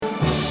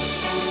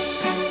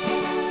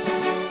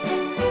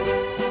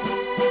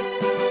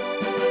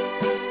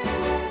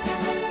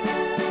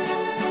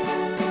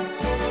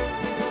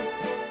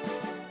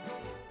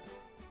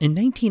In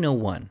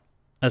 1901,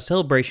 a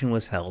celebration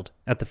was held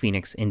at the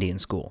Phoenix Indian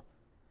School.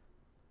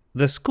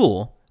 The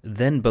school,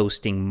 then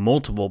boasting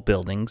multiple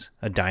buildings,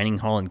 a dining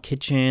hall and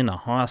kitchen, a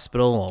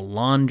hospital, a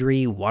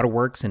laundry,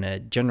 waterworks, and a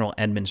general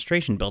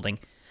administration building,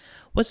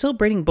 was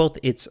celebrating both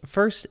its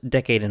first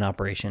decade in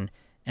operation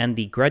and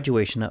the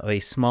graduation of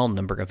a small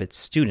number of its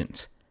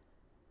students.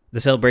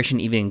 The celebration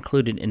even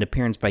included an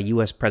appearance by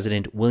U.S.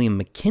 President William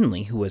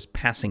McKinley, who was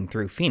passing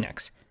through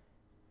Phoenix.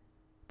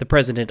 The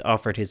president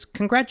offered his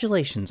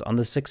congratulations on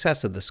the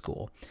success of the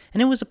school,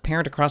 and it was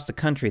apparent across the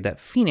country that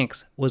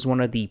Phoenix was one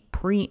of the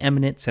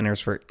preeminent centers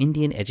for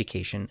Indian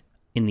education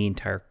in the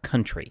entire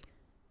country.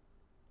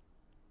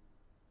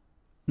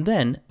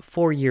 Then,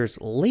 4 years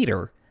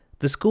later,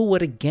 the school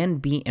would again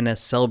be in a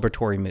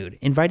celebratory mood,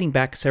 inviting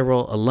back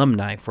several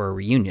alumni for a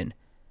reunion.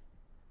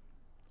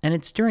 And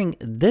it's during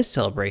this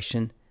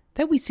celebration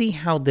that we see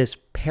how this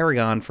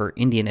paragon for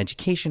Indian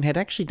education had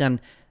actually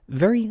done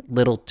very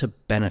little to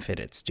benefit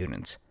its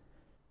students.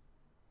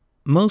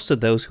 Most of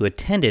those who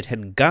attended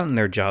had gotten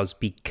their jobs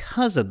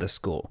because of the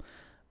school,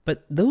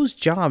 but those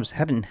jobs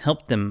hadn't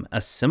helped them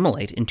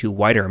assimilate into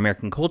wider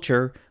American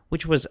culture,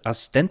 which was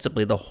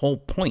ostensibly the whole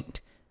point.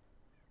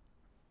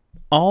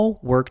 All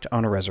worked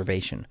on a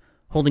reservation,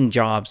 holding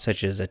jobs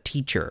such as a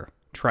teacher,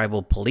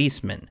 tribal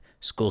policeman,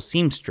 school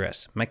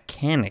seamstress,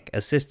 mechanic,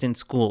 assistant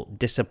school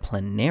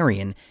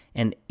disciplinarian,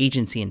 and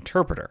agency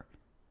interpreter.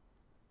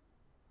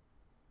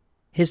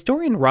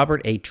 Historian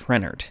Robert A.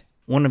 Trennert,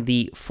 one of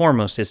the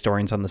foremost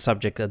historians on the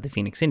subject of the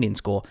Phoenix Indian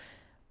School,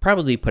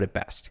 probably put it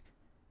best.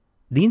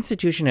 The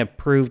institution had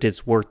proved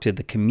its worth to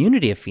the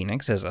community of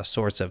Phoenix as a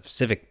source of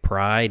civic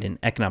pride and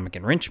economic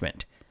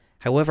enrichment.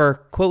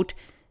 However, quote,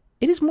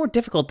 "It is more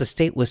difficult to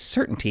state with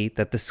certainty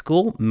that the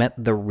school met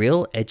the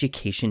real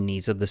education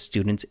needs of the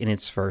students in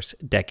its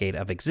first decade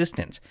of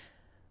existence.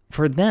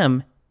 For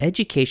them,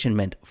 education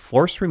meant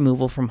forced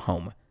removal from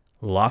home,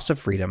 loss of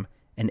freedom,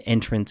 and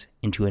entrance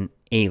into an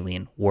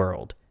alien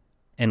world."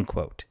 End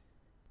quote.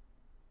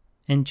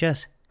 And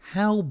just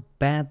how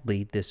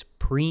badly this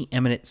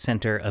preeminent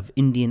center of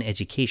Indian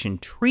education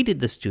treated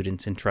the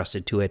students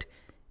entrusted to it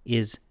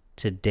is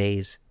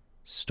today's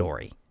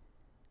story.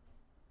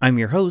 I'm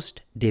your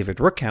host, David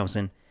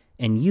Rookhausen,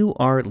 and you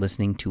are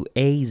listening to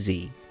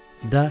AZ,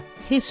 the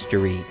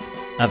History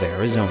of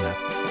Arizona.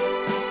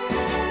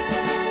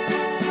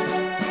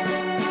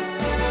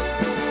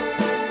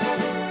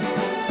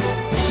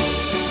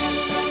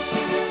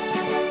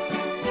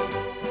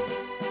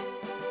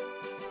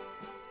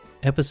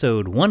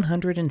 Episode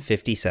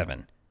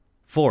 157,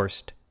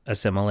 Forced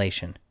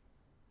Assimilation.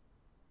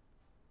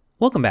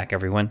 Welcome back,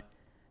 everyone.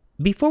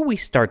 Before we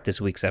start this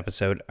week's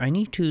episode, I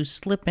need to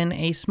slip in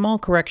a small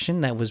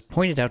correction that was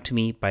pointed out to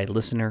me by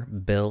listener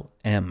Bill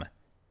M.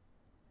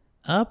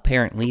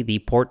 Apparently, the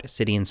port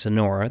city in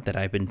Sonora that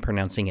I've been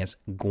pronouncing as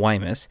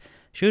Guaymas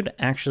should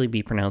actually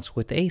be pronounced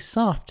with a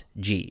soft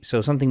G,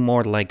 so something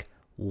more like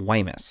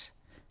Guaymas.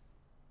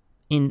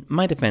 In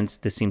my defense,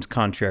 this seems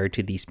contrary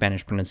to the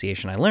Spanish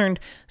pronunciation I learned,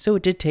 so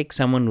it did take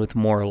someone with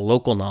more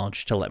local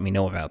knowledge to let me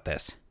know about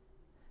this.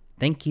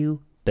 Thank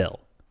you, Bill.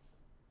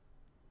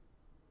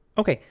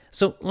 Okay,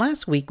 so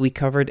last week we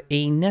covered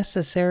a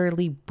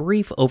necessarily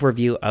brief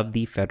overview of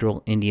the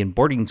federal Indian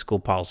boarding school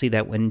policy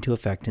that went into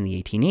effect in the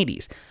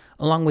 1880s,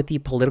 along with the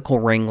political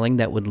wrangling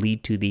that would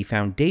lead to the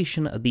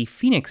foundation of the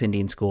Phoenix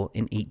Indian School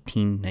in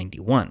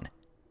 1891.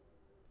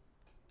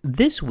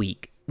 This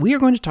week, we are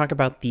going to talk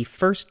about the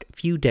first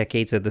few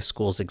decades of the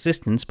school's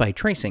existence by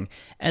tracing,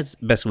 as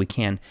best we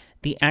can,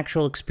 the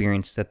actual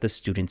experience that the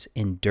students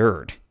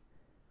endured.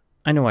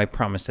 I know I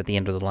promised at the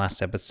end of the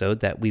last episode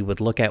that we would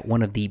look at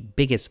one of the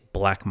biggest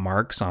black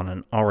marks on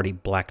an already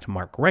blacked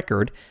mark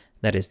record,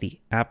 that is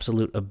the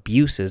absolute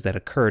abuses that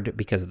occurred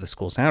because of the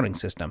school's outing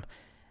system.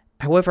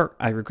 However,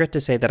 I regret to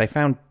say that I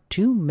found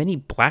too many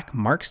black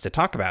marks to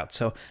talk about,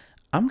 so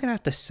I'm going to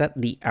have to set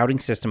the outing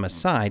system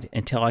aside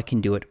until I can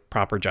do it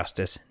proper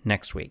justice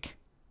next week.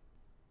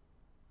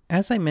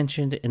 As I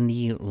mentioned in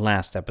the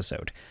last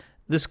episode,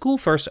 the school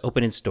first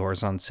opened its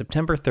doors on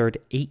September 3rd,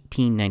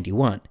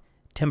 1891,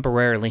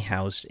 temporarily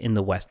housed in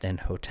the West End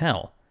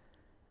Hotel.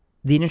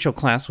 The initial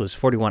class was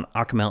 41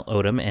 Acamel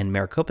Odom and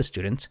Maricopa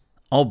students,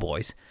 all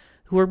boys,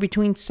 who were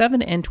between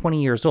 7 and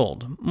 20 years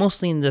old,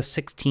 mostly in the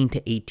 16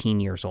 to 18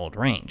 years old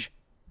range.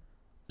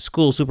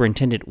 School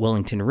Superintendent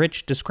Wellington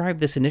Rich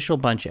described this initial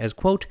bunch as,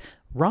 quote,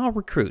 "raw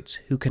recruits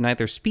who can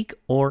neither speak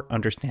or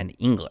understand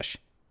English,"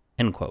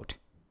 end quote.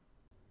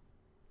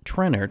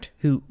 Trennert,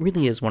 who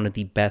really is one of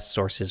the best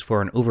sources for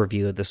an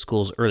overview of the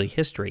school's early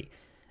history,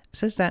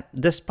 says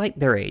that despite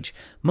their age,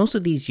 most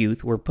of these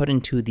youth were put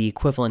into the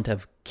equivalent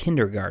of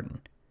kindergarten.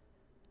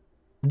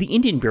 The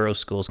Indian Bureau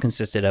schools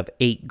consisted of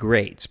 8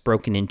 grades,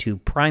 broken into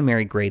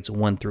primary grades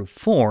 1 through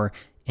 4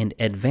 and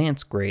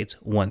advanced grades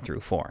 1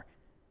 through 4.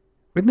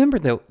 Remember,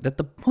 though, that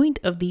the point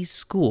of these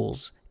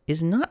schools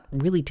is not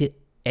really to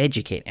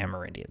educate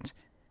Amerindians.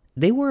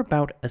 They were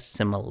about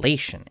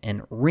assimilation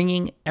and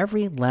wringing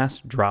every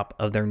last drop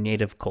of their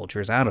native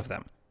cultures out of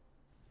them.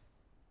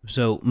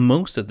 So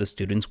most of the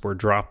students were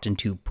dropped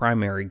into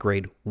primary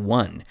grade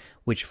 1,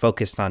 which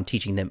focused on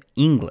teaching them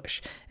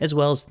English, as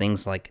well as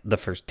things like the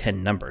first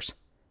 10 numbers.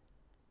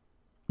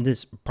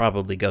 This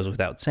probably goes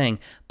without saying,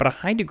 but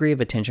a high degree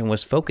of attention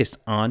was focused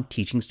on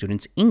teaching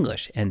students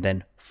English and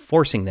then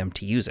forcing them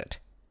to use it.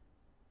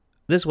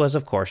 This was,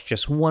 of course,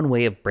 just one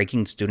way of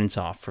breaking students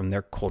off from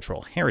their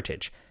cultural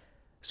heritage.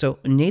 So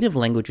native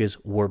languages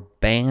were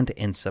banned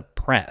and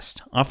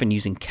suppressed, often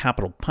using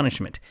capital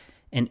punishment,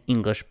 and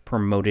English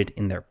promoted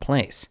in their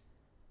place.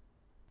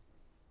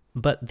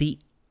 But the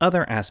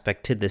other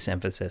aspect to this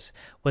emphasis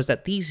was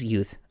that these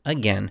youth,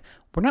 again,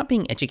 were not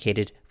being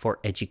educated for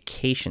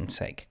education's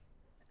sake.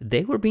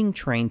 They were being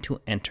trained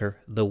to enter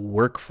the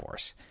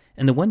workforce.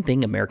 And the one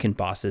thing American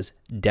bosses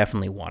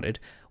definitely wanted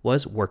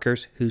was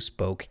workers who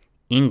spoke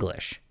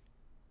English.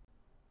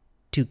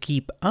 To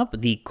keep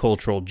up the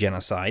cultural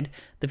genocide,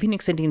 the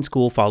Phoenix Indian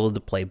School followed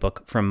the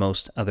playbook from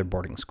most other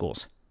boarding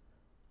schools.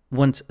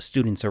 Once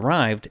students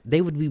arrived,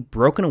 they would be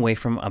broken away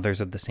from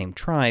others of the same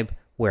tribe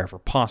wherever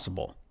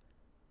possible.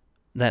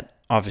 That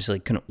obviously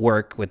couldn't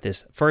work with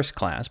this first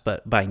class,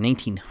 but by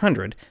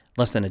 1900,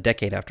 less than a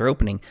decade after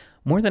opening,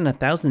 more than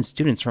 1,000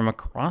 students from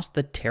across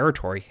the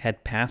territory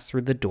had passed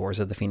through the doors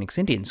of the Phoenix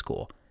Indian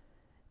School.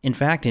 In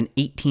fact, in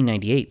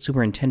 1898,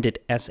 Superintendent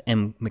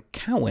S.M.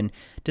 McCowan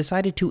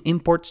decided to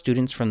import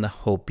students from the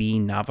Hopi,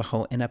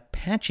 Navajo, and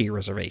Apache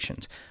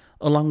reservations,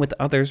 along with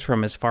others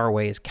from as far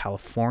away as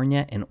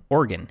California and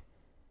Oregon.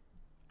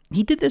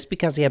 He did this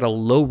because he had a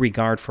low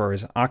regard for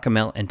his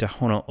Acamel and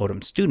Tohono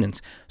O'odham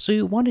students, so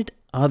he wanted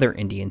other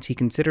Indians he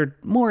considered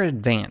more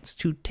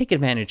advanced to take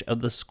advantage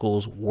of the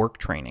school's work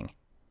training.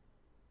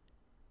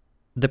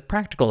 The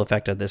practical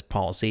effect of this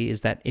policy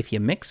is that if you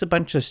mix a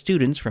bunch of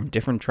students from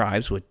different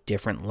tribes with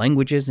different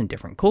languages and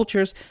different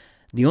cultures,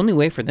 the only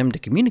way for them to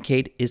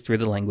communicate is through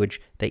the language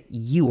that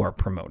you are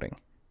promoting.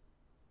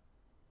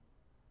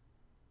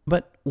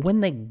 But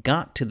when they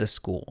got to the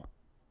school,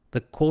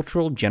 the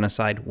cultural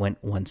genocide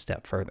went one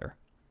step further.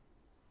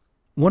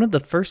 One of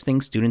the first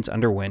things students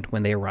underwent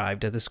when they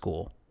arrived at the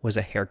school was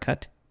a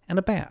haircut and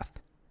a bath.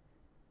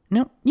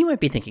 Now, you might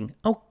be thinking,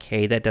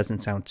 okay, that doesn't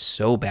sound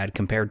so bad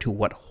compared to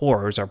what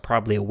horrors are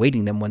probably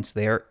awaiting them once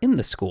they are in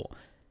the school.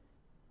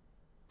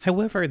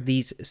 However,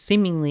 these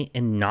seemingly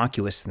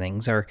innocuous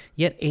things are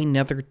yet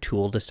another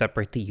tool to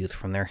separate the youth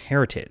from their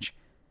heritage.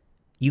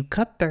 You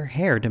cut their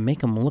hair to make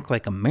them look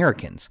like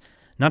Americans,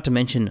 not to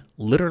mention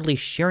literally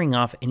shearing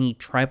off any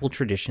tribal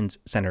traditions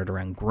centered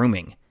around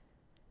grooming.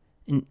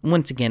 And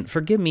once again,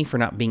 forgive me for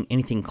not being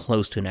anything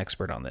close to an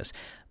expert on this,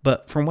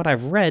 but from what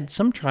I've read,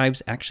 some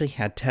tribes actually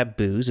had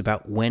taboos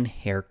about when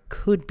hair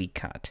could be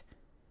cut.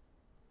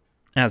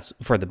 As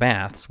for the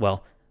baths,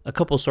 well, a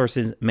couple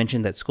sources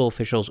mentioned that school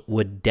officials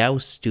would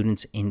douse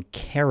students in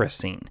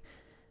kerosene.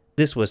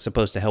 This was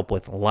supposed to help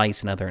with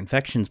lice and other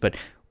infections, but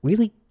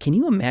really, can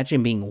you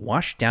imagine being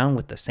washed down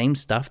with the same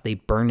stuff they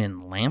burn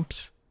in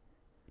lamps?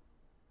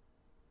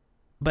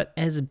 But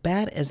as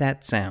bad as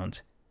that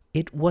sounds,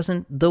 it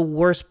wasn't the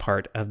worst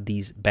part of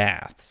these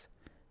baths.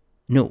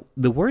 No,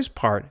 the worst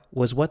part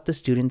was what the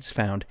students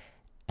found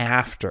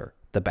after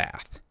the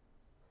bath.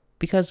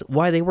 Because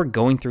while they were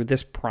going through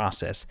this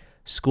process,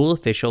 school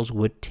officials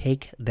would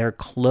take their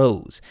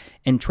clothes,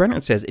 and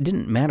Trenner says it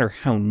didn't matter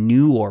how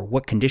new or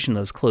what condition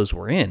those clothes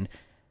were in,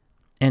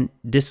 and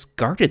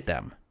discarded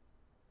them.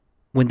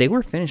 When they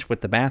were finished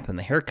with the bath and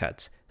the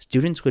haircuts,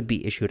 students would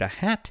be issued a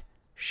hat,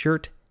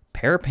 shirt,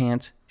 pair of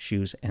pants,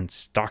 shoes, and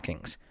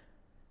stockings.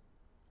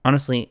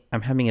 Honestly,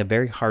 I'm having a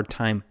very hard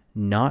time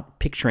not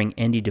picturing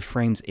Andy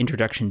Dufresne's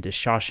introduction to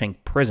Shawshank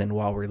Prison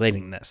while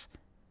relating this.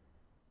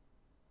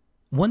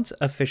 Once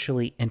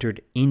officially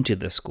entered into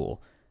the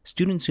school,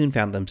 students soon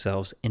found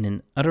themselves in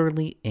an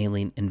utterly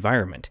alien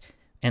environment,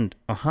 and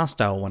a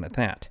hostile one at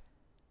that.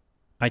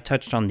 I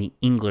touched on the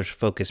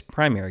English-focused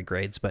primary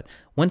grades, but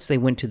once they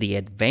went to the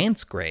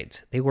advanced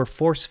grades, they were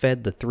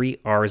force-fed the 3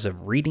 R's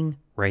of reading,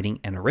 writing,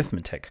 and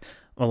arithmetic,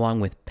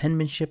 along with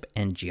penmanship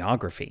and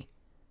geography.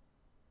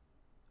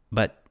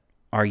 But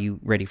are you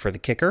ready for the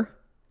kicker?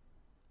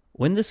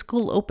 When the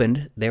school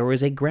opened, there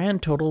was a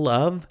grand total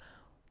of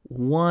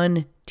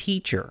 1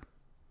 teacher.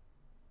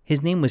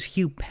 His name was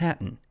Hugh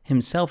Patton,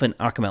 himself an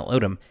Acamel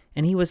O'odham,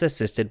 and he was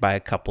assisted by a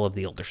couple of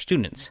the older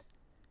students.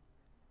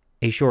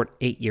 A short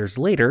 8 years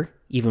later,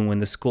 even when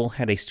the school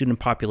had a student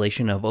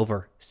population of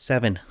over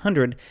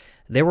 700,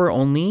 there were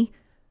only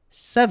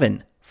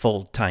 7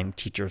 full-time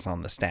teachers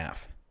on the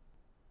staff.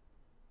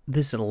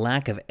 This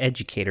lack of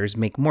educators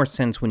make more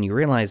sense when you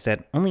realize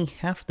that only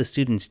half the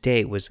students'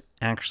 day was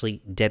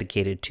actually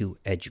dedicated to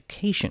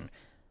education.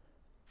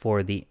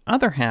 For the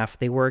other half,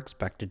 they were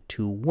expected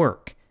to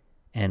work,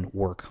 and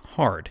work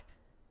hard.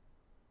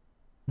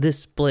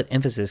 This split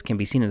emphasis can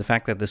be seen in the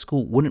fact that the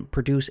school wouldn't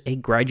produce a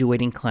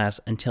graduating class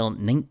until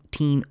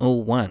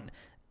 1901,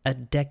 a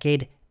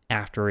decade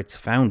after its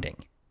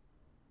founding.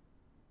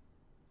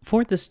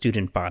 For the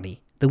student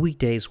body, the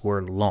weekdays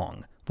were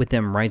long, with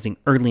them rising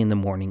early in the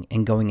morning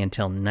and going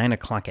until 9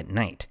 o'clock at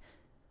night.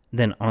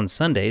 Then on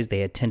Sundays,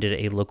 they attended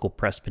a local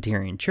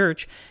Presbyterian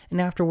church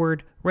and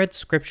afterward read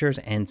scriptures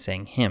and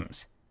sang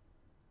hymns.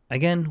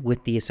 Again,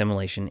 with the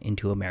assimilation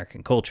into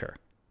American culture.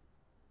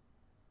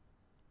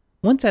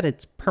 Once at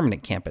its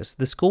permanent campus,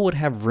 the school would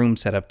have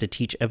rooms set up to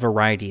teach a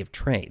variety of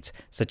trades,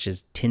 such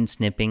as tin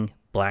snipping,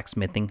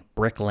 blacksmithing,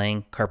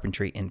 bricklaying,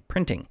 carpentry, and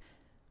printing.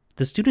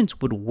 The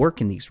students would work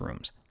in these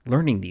rooms,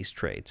 learning these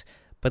trades,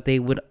 but they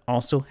would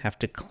also have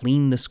to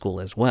clean the school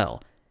as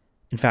well.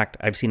 In fact,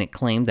 I've seen it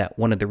claimed that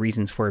one of the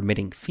reasons for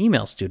admitting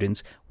female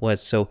students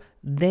was so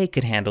they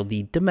could handle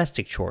the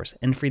domestic chores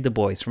and free the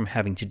boys from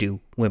having to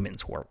do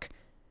women's work.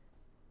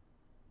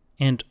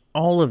 And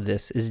all of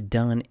this is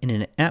done in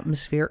an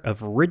atmosphere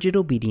of rigid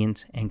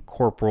obedience and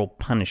corporal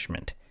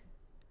punishment.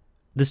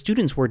 The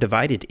students were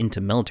divided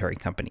into military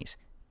companies,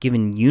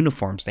 given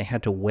uniforms they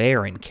had to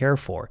wear and care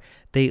for.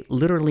 They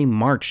literally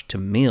marched to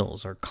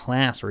meals or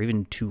class or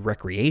even to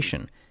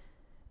recreation.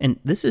 And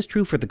this is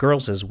true for the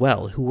girls as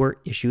well, who were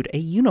issued a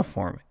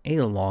uniform, a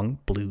long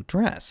blue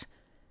dress.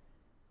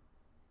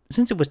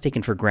 Since it was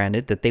taken for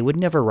granted that they would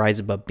never rise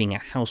above being a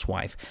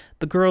housewife,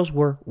 the girls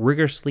were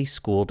rigorously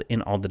schooled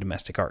in all the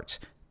domestic arts: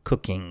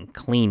 cooking,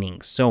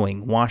 cleaning,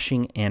 sewing,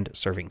 washing, and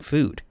serving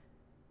food.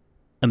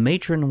 A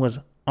matron was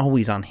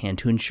always on hand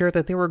to ensure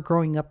that they were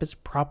growing up as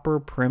proper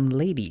prim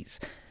ladies,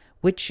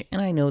 which,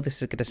 and I know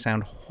this is going to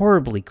sound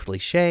horribly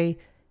cliche,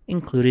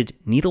 included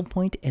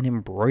needlepoint and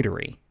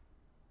embroidery.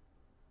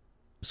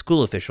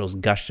 School officials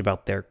gushed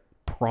about their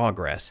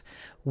progress,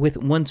 with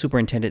one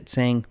superintendent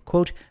saying,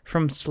 quote,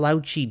 "From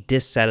slouchy,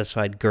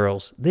 dissatisfied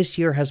girls, this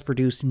year has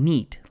produced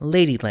neat,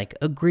 ladylike,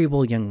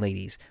 agreeable young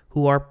ladies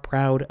who are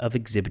proud of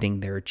exhibiting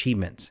their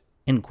achievements,"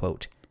 end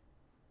quote.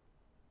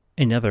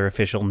 Another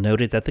official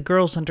noted that the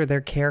girls under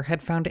their care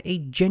had found a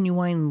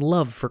genuine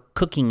love for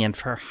cooking and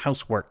for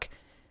housework,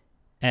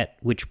 at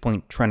which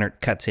point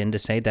Trennert cuts in to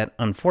say that,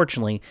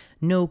 unfortunately,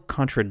 no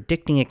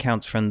contradicting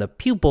accounts from the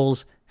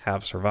pupils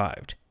have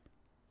survived.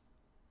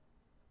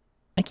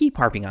 I keep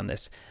harping on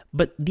this,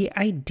 but the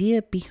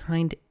idea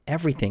behind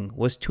everything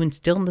was to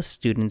instill in the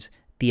students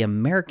the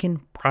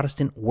American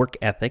Protestant work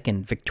ethic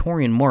and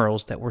Victorian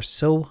morals that were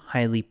so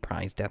highly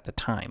prized at the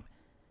time.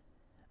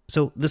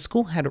 So the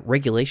school had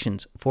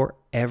regulations for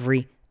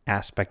every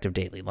aspect of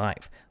daily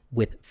life,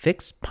 with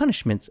fixed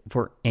punishments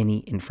for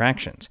any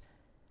infractions.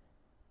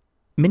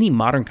 Many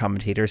modern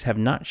commentators have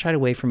not shied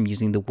away from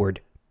using the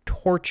word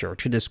torture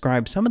to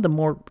describe some of the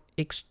more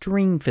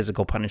extreme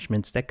physical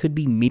punishments that could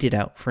be meted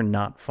out for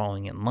not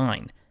falling in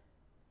line.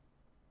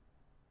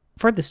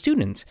 For the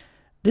students,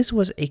 this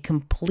was a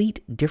complete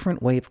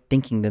different way of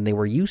thinking than they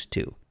were used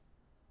to.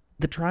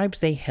 The tribes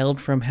they hailed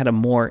from had a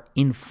more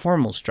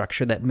informal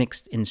structure that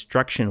mixed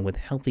instruction with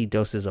healthy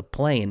doses of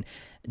play and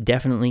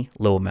definitely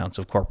low amounts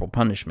of corporal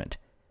punishment.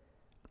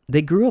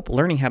 They grew up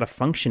learning how to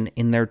function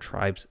in their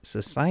tribe's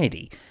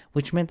society,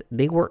 which meant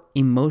they were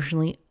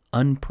emotionally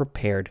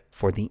unprepared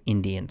for the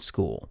Indian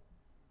school.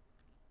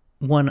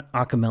 One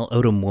Acamel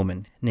Odom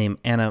woman named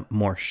Anna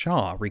Moore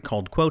Shaw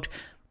recalled, quote,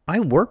 "I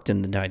worked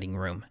in the dining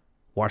room,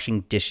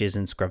 washing dishes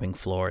and scrubbing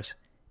floors.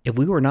 If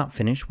we were not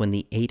finished when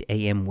the 8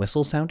 a.m.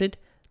 whistle sounded,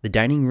 the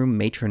dining room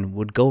matron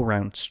would go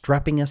around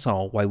strapping us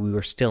all while we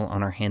were still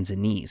on our hands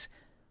and knees.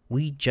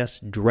 We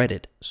just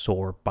dreaded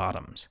sore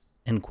bottoms,"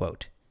 end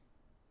quote.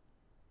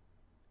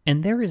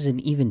 And there is an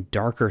even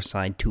darker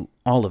side to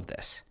all of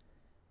this,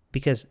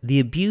 because the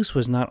abuse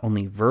was not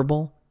only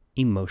verbal,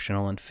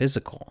 emotional, and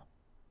physical.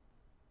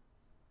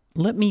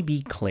 Let me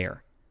be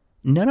clear.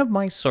 None of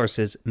my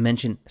sources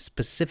mention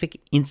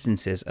specific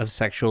instances of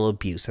sexual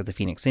abuse at the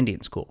Phoenix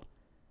Indian School.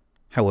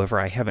 However,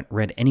 I haven't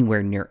read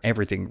anywhere near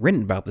everything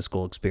written about the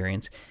school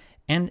experience,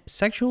 and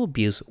sexual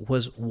abuse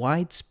was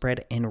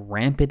widespread and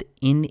rampant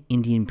in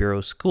Indian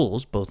Bureau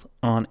schools, both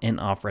on and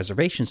off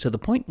reservations, to the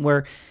point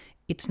where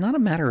it's not a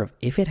matter of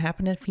if it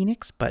happened at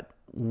Phoenix, but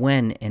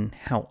when and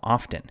how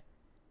often.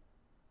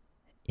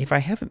 If I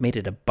haven't made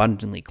it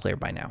abundantly clear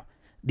by now,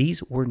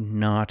 these were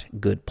not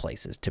good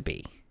places to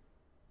be.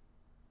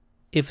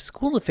 If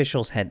school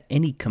officials had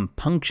any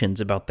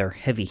compunctions about their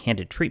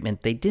heavy-handed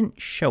treatment, they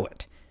didn't show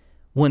it.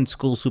 One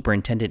school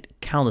superintendent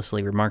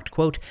callously remarked,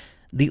 quote,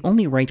 "The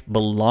only right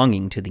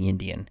belonging to the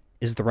Indian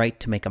is the right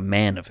to make a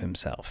man of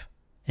himself,"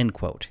 end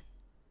quote.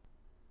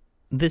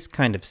 This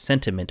kind of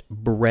sentiment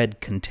bred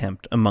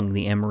contempt among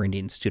the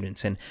Amerindian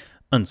students and,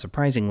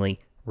 unsurprisingly,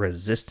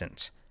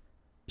 resistance.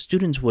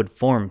 Students would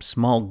form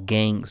small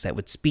gangs that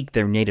would speak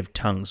their native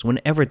tongues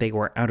whenever they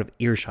were out of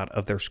earshot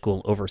of their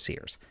school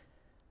overseers.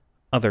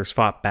 Others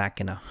fought back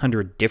in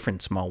 100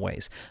 different small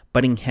ways,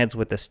 butting heads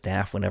with the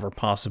staff whenever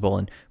possible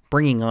and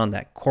bringing on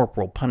that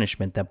corporal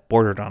punishment that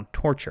bordered on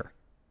torture.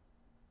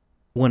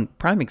 One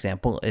prime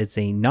example is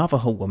a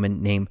Navajo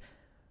woman named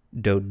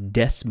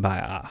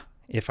Dodesbaa,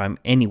 if I'm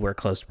anywhere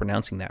close to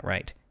pronouncing that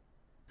right,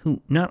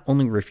 who not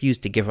only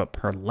refused to give up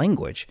her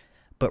language,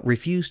 but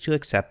refused to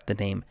accept the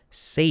name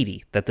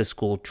Sadie that the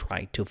school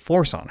tried to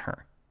force on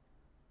her.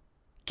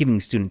 Giving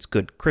students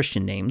good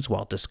Christian names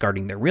while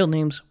discarding their real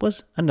names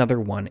was another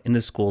one in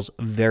the school's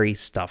very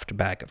stuffed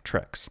bag of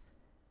tricks.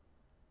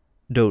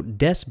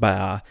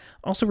 Dodesba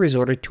also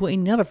resorted to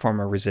another form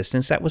of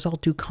resistance that was all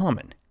too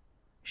common.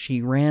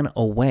 She ran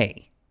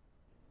away.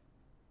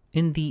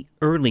 In the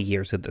early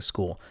years of the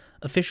school,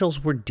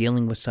 officials were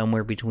dealing with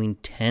somewhere between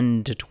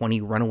 10 to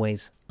 20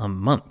 runaways a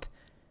month.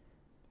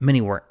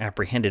 Many were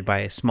apprehended by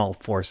a small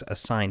force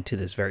assigned to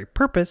this very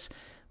purpose,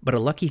 but a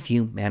lucky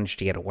few managed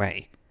to get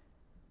away.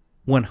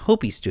 One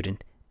Hopi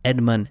student,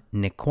 Edmund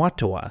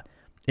Nekwatoa,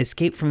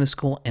 escaped from the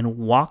school and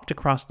walked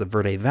across the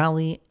Verde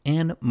Valley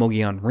and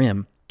Mogollon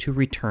Rim to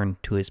return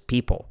to his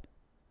people.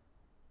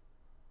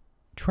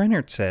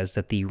 Trennert says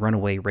that the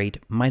runaway rate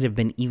might have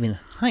been even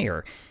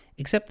higher,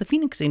 except the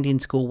Phoenix Indian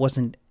School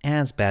wasn't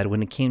as bad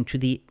when it came to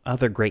the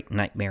other great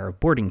nightmare of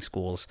boarding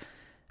schools,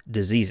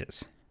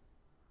 diseases.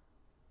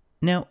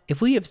 Now,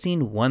 if we have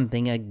seen one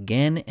thing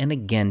again and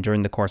again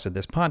during the course of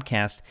this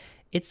podcast,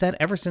 it's that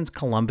ever since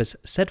Columbus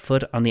set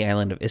foot on the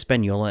island of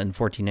Hispaniola in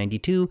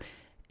 1492,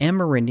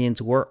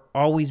 Amerindians were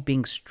always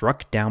being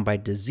struck down by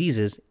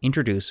diseases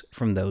introduced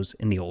from those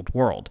in the Old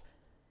World.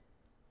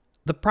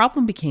 The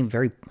problem became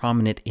very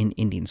prominent in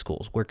Indian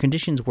schools, where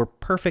conditions were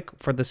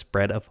perfect for the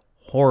spread of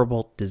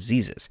horrible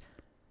diseases.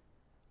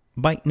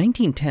 By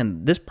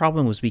 1910, this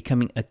problem was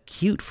becoming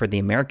acute for the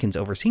Americans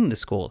overseeing the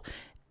school,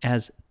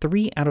 as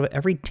 3 out of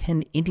every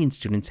 10 Indian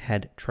students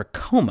had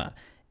trachoma,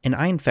 an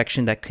eye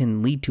infection that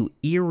can lead to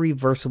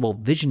irreversible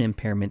vision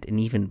impairment and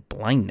even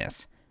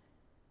blindness.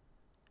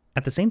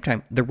 At the same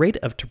time, the rate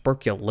of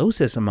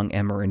tuberculosis among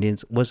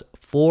Amerindians was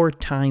 4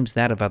 times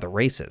that of other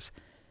races.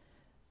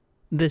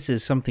 This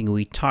is something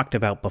we talked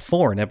about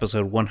before in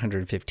episode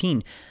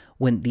 115,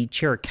 when the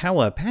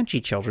Chiricahua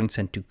Apache children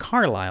sent to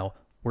Carlisle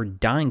were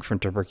dying from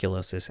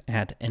tuberculosis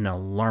at an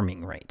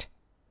alarming rate.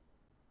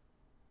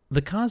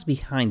 The cause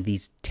behind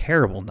these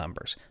terrible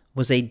numbers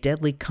was a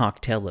deadly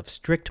cocktail of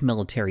strict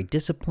military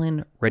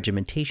discipline,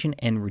 regimentation,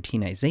 and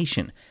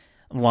routinization,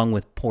 along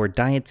with poor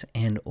diets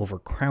and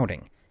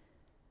overcrowding.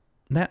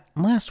 That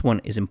last one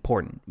is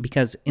important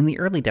because in the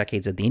early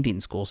decades of the Indian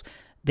schools,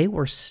 they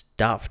were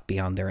stuffed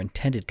beyond their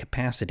intended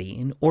capacity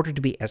in order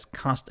to be as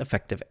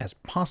cost-effective as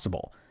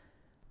possible.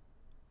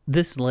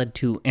 This led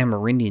to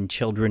Amerindian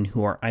children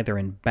who are either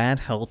in bad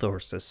health or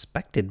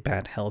suspected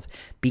bad health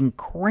being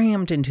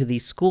crammed into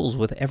these schools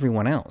with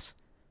everyone else.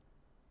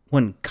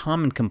 One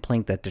common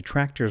complaint that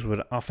detractors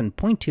would often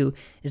point to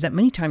is that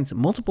many times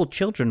multiple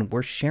children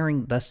were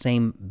sharing the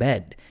same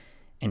bed,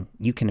 and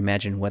you can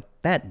imagine what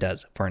that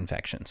does for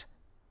infections.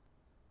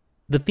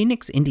 The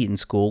Phoenix Indian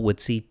School would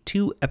see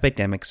 2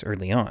 epidemics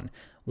early on,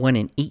 one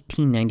in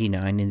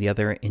 1899 and the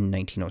other in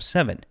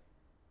 1907.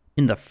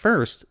 In the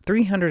first,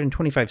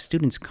 325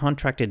 students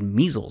contracted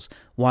measles,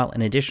 while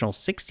an additional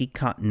 60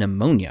 caught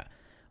pneumonia.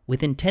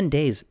 Within 10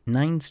 days,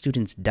 9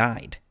 students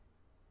died.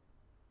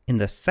 In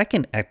the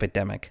second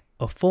epidemic,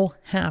 a full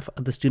half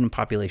of the student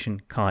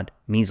population caught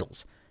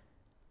measles.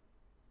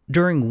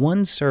 During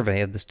one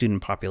survey of the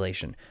student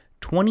population,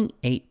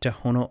 28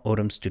 Tohono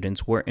O'odham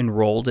students were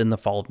enrolled in the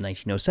fall of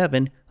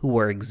 1907 who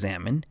were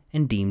examined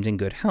and deemed in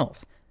good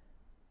health.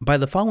 By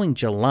the following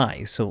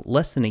July, so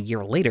less than a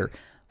year later,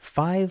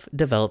 5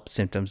 developed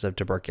symptoms of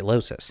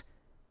tuberculosis.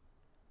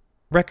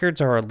 Records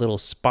are a little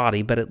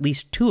spotty, but at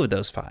least 2 of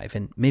those 5,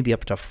 and maybe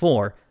up to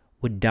 4,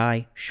 would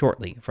die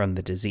shortly from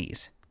the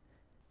disease.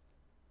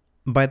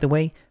 By the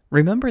way,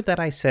 remember that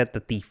I said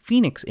that the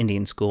Phoenix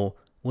Indian School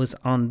was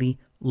on the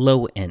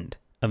low end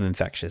of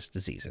infectious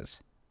diseases.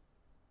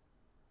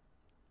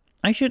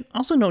 I should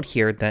also note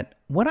here that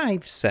what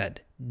I've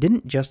said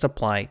didn't just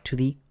apply to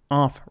the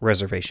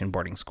off-reservation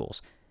boarding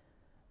schools.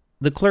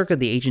 The clerk of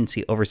the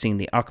agency overseeing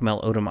the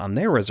Akimel O'odham on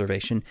their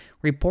reservation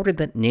reported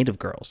that native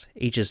girls,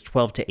 ages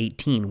 12 to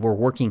 18, were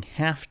working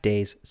half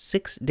days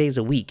 6 days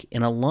a week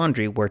in a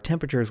laundry where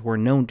temperatures were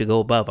known to go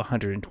above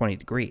 120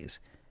 degrees.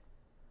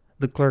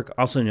 The clerk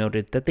also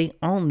noted that they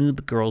all knew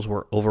the girls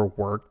were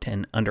overworked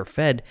and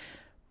underfed,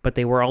 but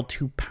they were all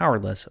too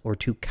powerless or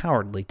too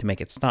cowardly to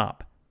make it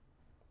stop.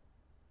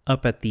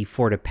 Up at the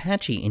Fort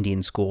Apache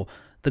Indian School,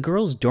 the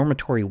girls'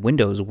 dormitory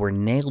windows were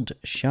nailed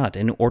shut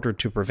in order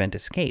to prevent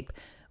escape,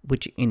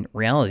 which in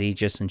reality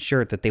just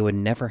ensured that they would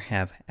never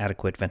have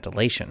adequate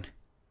ventilation.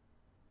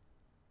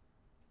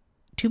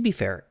 To be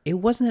fair, it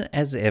wasn't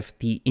as if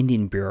the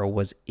Indian Bureau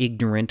was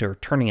ignorant or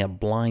turning a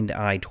blind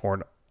eye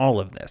toward all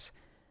of this.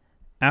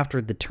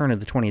 After the turn of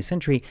the 20th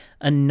century,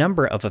 a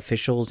number of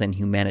officials and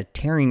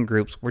humanitarian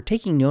groups were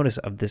taking notice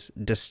of this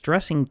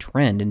distressing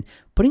trend and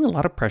putting a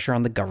lot of pressure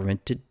on the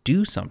government to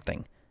do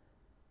something.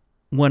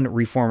 One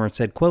reformer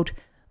said, quote,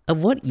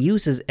 "Of what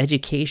use is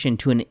education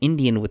to an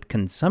Indian with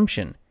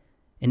consumption?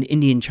 An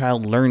Indian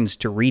child learns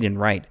to read and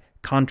write,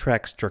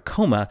 contracts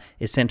trachoma,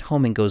 is sent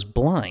home and goes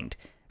blind.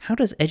 How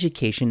does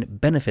education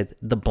benefit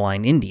the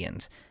blind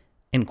Indians?"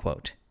 End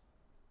quote.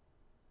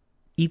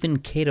 Even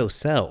Cato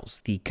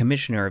Sells, the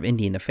Commissioner of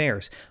Indian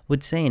Affairs,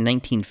 would say in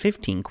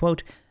 1915,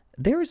 quote,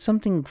 "There is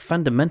something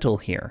fundamental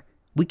here.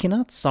 We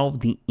cannot solve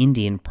the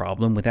Indian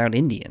problem without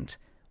Indians.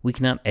 We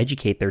cannot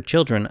educate their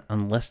children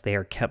unless they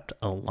are kept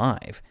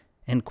alive."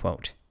 End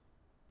quote.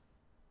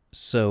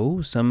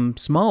 So, some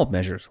small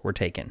measures were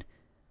taken.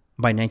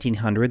 By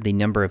 1900, the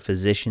number of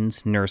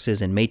physicians,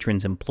 nurses, and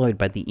matrons employed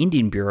by the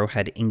Indian Bureau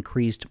had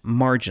increased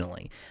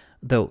marginally,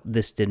 though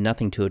this did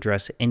nothing to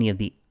address any of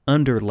the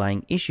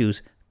underlying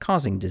issues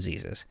causing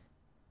diseases.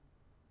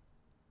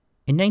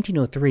 In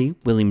 1903,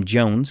 William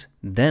Jones,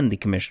 then the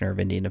Commissioner of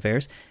Indian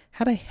Affairs,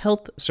 had a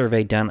health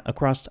survey done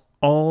across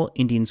all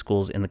Indian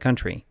schools in the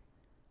country.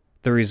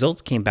 The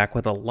results came back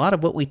with a lot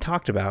of what we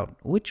talked about,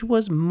 which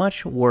was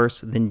much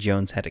worse than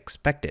Jones had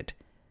expected.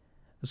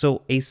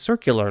 So a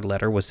circular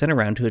letter was sent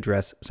around to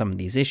address some of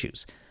these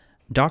issues.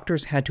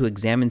 Doctors had to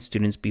examine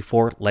students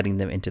before letting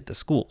them into the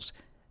schools.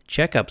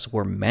 Checkups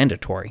were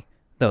mandatory,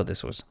 though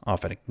this was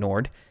often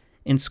ignored,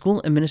 and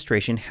school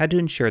administration had to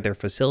ensure their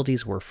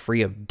facilities were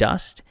free of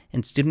dust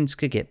and students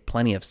could get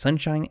plenty of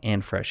sunshine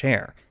and fresh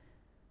air.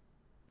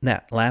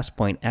 That last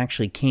point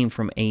actually came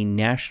from a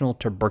national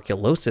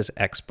tuberculosis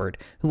expert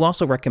who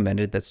also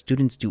recommended that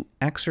students do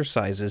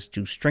exercises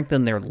to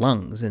strengthen their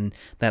lungs and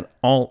that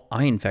all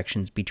eye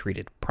infections be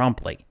treated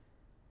promptly.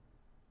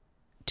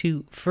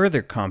 To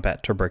further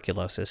combat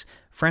tuberculosis,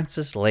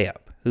 Francis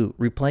Layup, who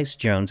replaced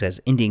Jones as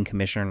Indian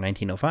Commissioner in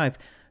 1905,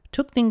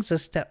 took things a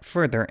step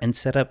further and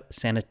set up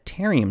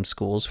sanitarium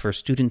schools for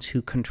students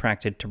who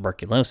contracted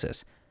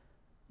tuberculosis.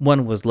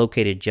 One was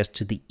located just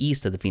to the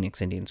east of the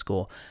Phoenix Indian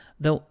School,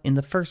 though in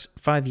the first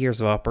 5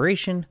 years of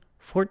operation,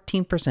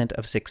 14%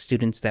 of 6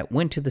 students that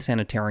went to the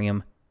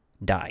sanitarium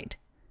died.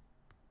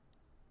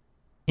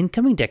 In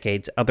coming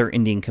decades, other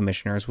Indian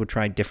commissioners would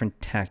try different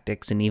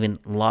tactics and even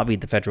lobbied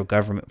the federal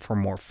government for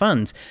more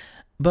funds,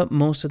 but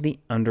most of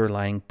the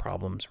underlying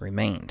problems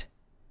remained.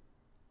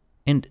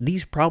 And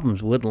these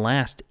problems would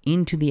last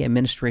into the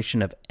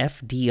administration of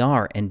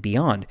FDR and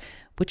beyond,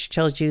 which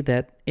tells you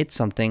that it's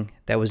something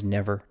that was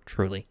never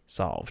truly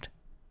solved.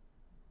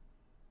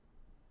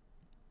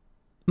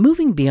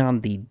 Moving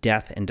beyond the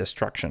death and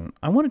destruction,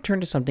 I want to turn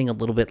to something a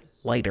little bit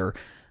lighter,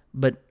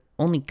 but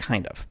only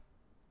kind of.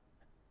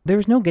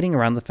 There's no getting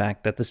around the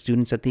fact that the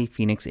students at the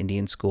Phoenix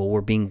Indian School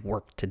were being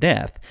worked to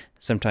death,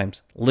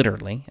 sometimes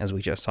literally, as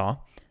we just saw,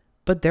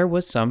 but there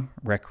was some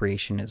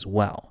recreation as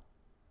well.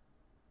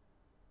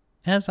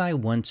 As I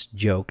once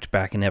joked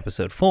back in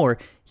episode 4,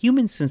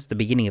 humans since the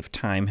beginning of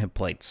time have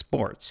played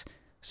sports,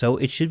 so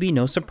it should be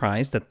no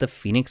surprise that the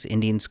Phoenix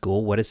Indian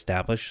School would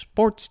establish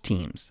sports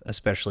teams,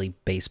 especially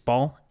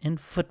baseball and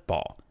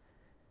football.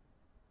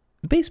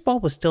 Baseball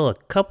was still a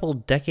couple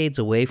decades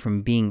away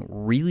from being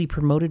really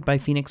promoted by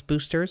Phoenix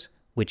boosters,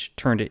 which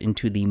turned it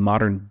into the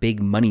modern big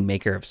money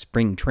maker of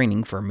spring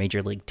training for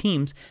major league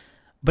teams,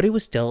 but it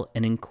was still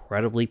an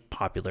incredibly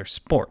popular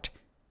sport.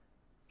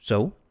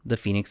 So, the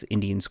Phoenix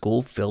Indian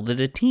School fielded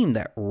a team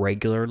that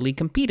regularly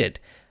competed,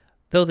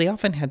 though they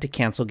often had to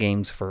cancel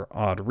games for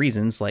odd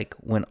reasons, like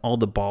when all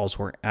the balls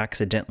were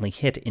accidentally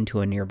hit into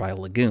a nearby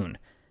lagoon.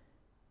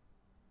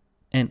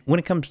 And when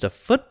it comes to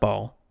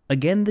football,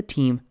 again the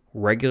team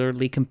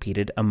regularly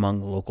competed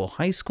among local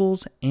high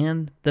schools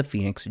and the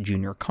Phoenix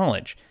Junior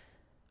College.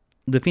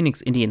 The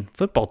Phoenix Indian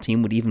football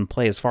team would even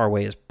play as far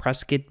away as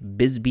Prescott,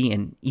 Bisbee,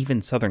 and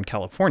even Southern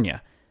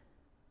California.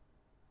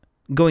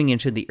 Going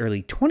into the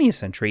early 20th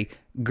century,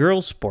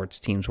 girls' sports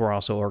teams were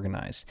also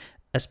organized,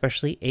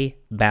 especially a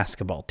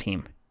basketball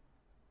team.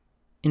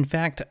 In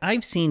fact,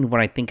 I've seen what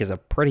I think is a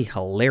pretty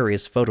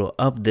hilarious photo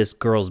of this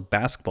girls'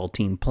 basketball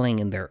team playing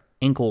in their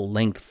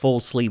ankle-length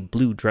full-sleeve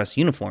blue dress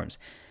uniforms.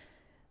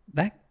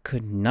 That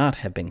could not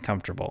have been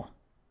comfortable.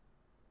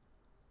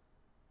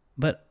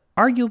 But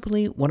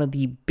arguably one of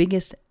the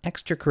biggest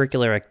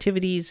extracurricular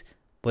activities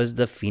was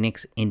the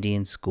Phoenix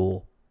Indian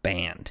School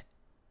Band.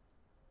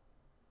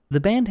 The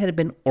band had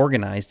been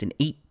organized in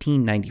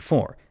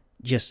 1894,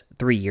 just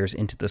 3 years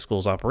into the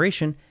school's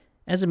operation,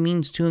 as a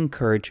means to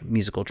encourage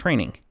musical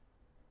training.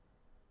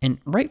 And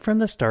right from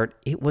the start,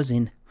 it was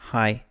in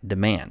high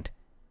demand.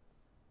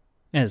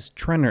 As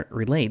Trennert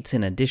relates,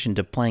 in addition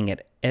to playing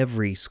at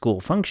every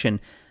school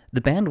function,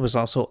 the band was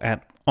also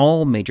at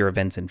all major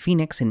events in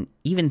Phoenix and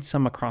even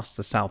some across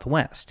the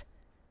Southwest.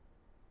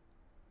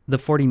 The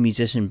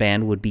 40-musician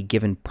band would be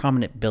given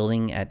prominent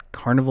billing at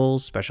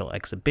carnivals, special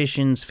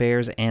exhibitions,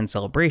 fairs, and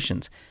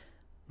celebrations.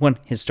 One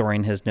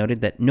historian has noted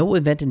that no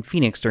event in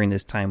Phoenix during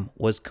this time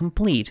was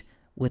complete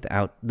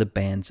without the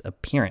band's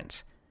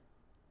appearance.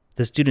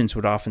 The students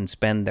would often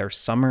spend their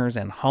summers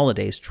and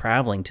holidays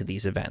traveling to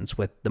these events,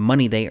 with the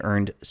money they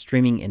earned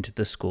streaming into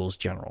the school's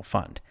general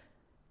fund.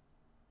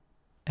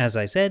 As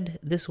I said,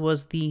 this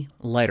was the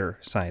lighter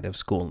side of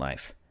school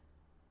life.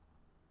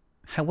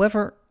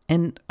 However,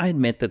 and I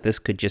admit that this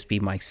could just be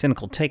my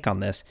cynical take on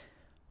this,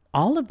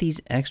 all of these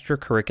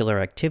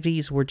extracurricular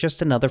activities were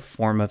just another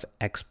form of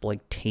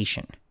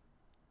exploitation.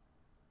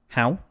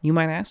 How, you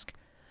might ask?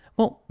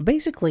 Well,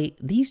 basically,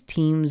 these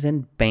teams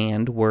and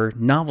band were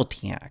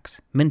novelty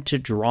acts, meant to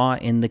draw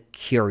in the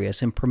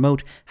curious and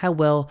promote how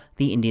well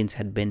the Indians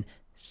had been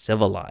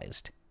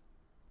civilized.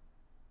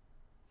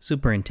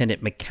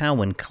 Superintendent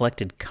McCowan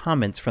collected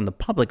comments from the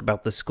public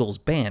about the school's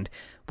band,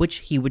 which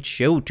he would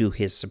show to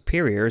his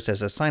superiors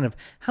as a sign of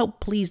how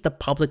pleased the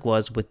public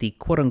was with the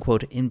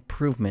quote-unquote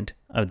improvement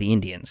of the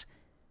Indians.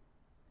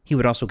 He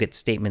would also get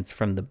statements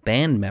from the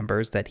band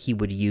members that he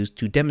would use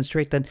to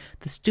demonstrate that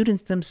the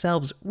students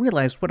themselves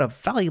realized what a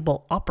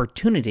valuable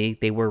opportunity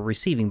they were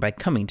receiving by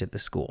coming to the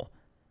school.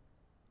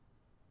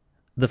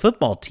 The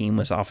football team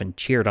was often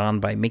cheered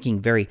on by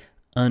making very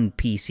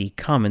un-PC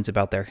comments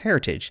about their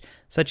heritage,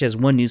 such as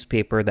one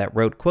newspaper that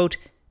wrote, quote,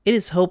 "It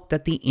is hoped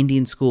that the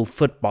Indian school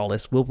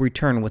footballists will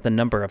return with a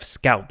number of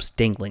scalps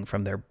dangling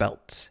from their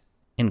belts,"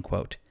 end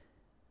quote.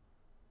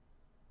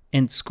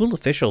 And school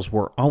officials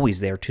were always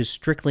there to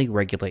strictly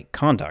regulate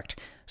conduct,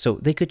 so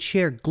they could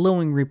share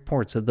glowing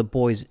reports of the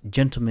boys'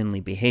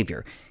 gentlemanly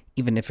behavior,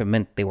 even if it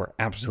meant they were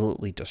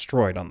absolutely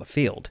destroyed on the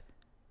field.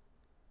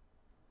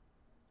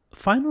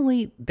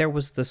 Finally, there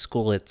was the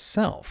school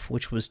itself,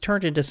 which was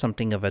turned into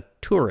something of a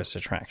tourist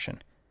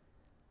attraction.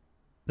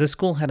 The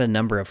school had a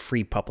number of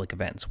free public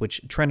events,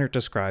 which Trenner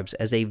describes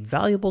as a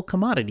valuable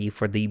commodity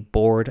for the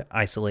bored,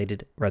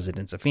 isolated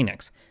residents of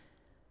Phoenix.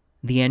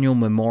 The annual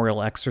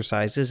memorial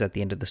exercises at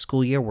the end of the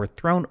school year were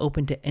thrown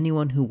open to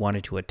anyone who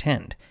wanted to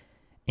attend.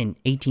 In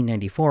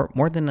 1894,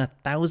 more than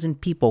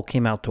 1,000 people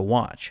came out to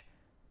watch.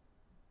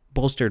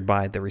 Bolstered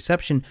by the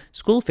reception,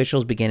 school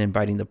officials began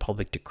inviting the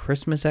public to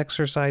Christmas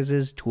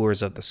exercises,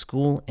 tours of the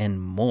school,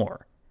 and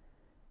more.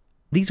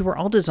 These were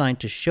all designed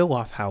to show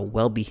off how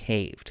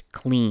well-behaved,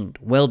 cleaned,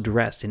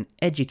 well-dressed, and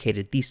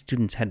educated these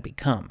students had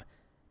become.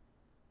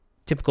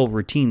 Typical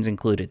routines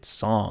included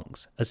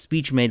songs, a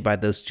speech made by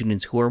those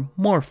students who were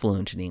more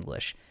fluent in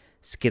English,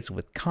 skits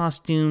with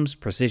costumes,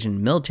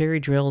 precision military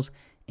drills,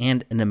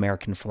 and an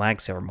American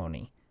flag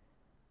ceremony.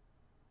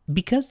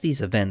 Because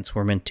these events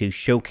were meant to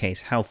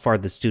showcase how far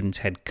the students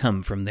had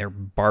come from their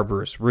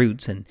barbarous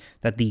roots and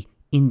that the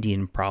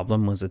Indian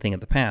problem was a thing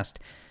of the past,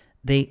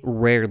 they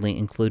rarely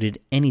included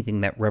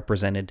anything that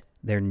represented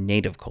their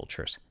native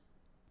cultures.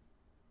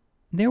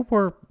 There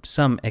were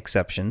some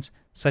exceptions,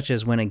 such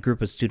as when a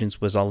group of students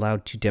was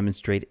allowed to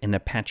demonstrate an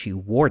Apache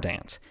war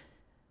dance.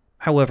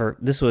 However,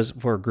 this was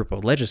for a group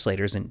of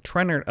legislators, and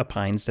Trenner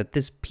opines that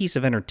this piece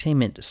of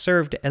entertainment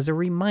served as a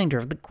reminder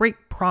of the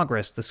great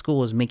progress the school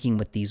was making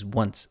with these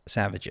once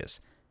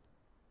savages.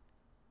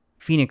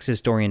 Phoenix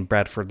historian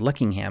Bradford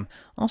Luckingham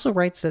also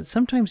writes that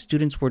sometimes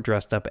students were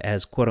dressed up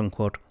as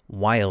quote-unquote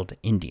wild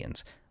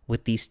Indians,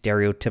 with the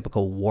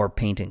stereotypical war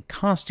paint and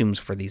costumes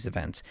for these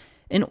events,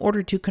 in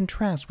order to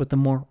contrast with the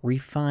more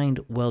refined,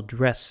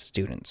 well-dressed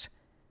students.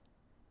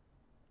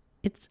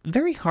 It's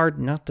very hard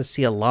not to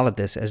see a lot of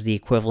this as the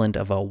equivalent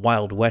of a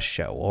Wild West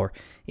show, or,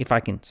 if I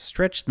can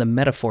stretch the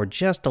metaphor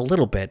just a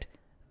little bit,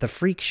 the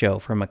freak show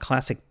from a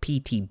classic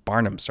P.T.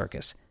 Barnum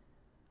circus.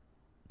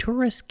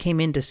 Tourists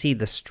came in to see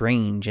the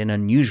strange and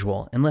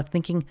unusual and left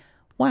thinking,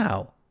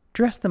 wow,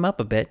 dress them up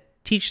a bit,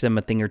 teach them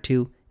a thing or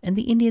two, and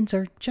the Indians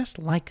are just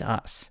like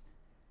us.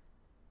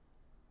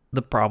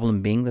 The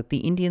problem being that the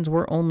Indians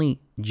were only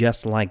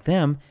just like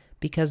them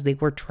because they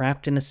were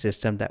trapped in a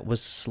system that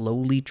was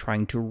slowly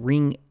trying to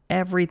wring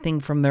everything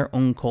from their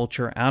own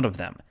culture out of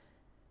them.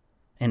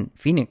 And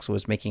Phoenix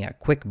was making a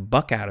quick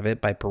buck out of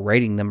it by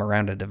parading them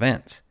around at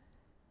events.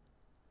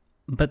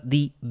 But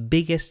the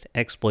biggest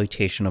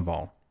exploitation of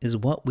all is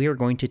what we are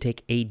going to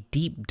take a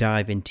deep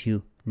dive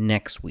into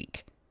next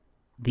week: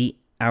 the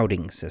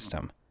outing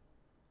system.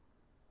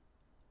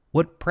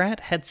 What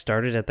Pratt had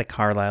started at the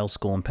Carlisle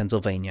School in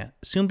Pennsylvania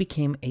soon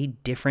became a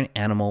different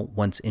animal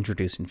once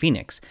introduced in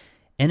Phoenix,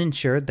 and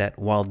ensured that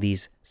while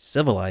these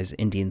civilized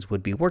Indians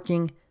would be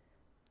working,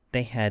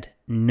 they had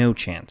no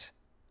chance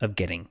of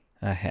getting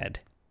ahead.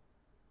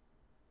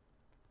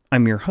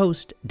 I'm your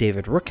host,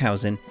 David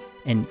Rookhausen,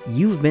 and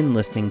you've been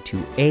listening to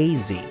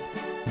AZ,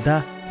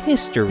 the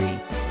history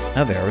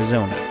of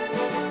Arizona.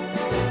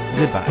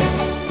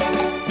 Goodbye.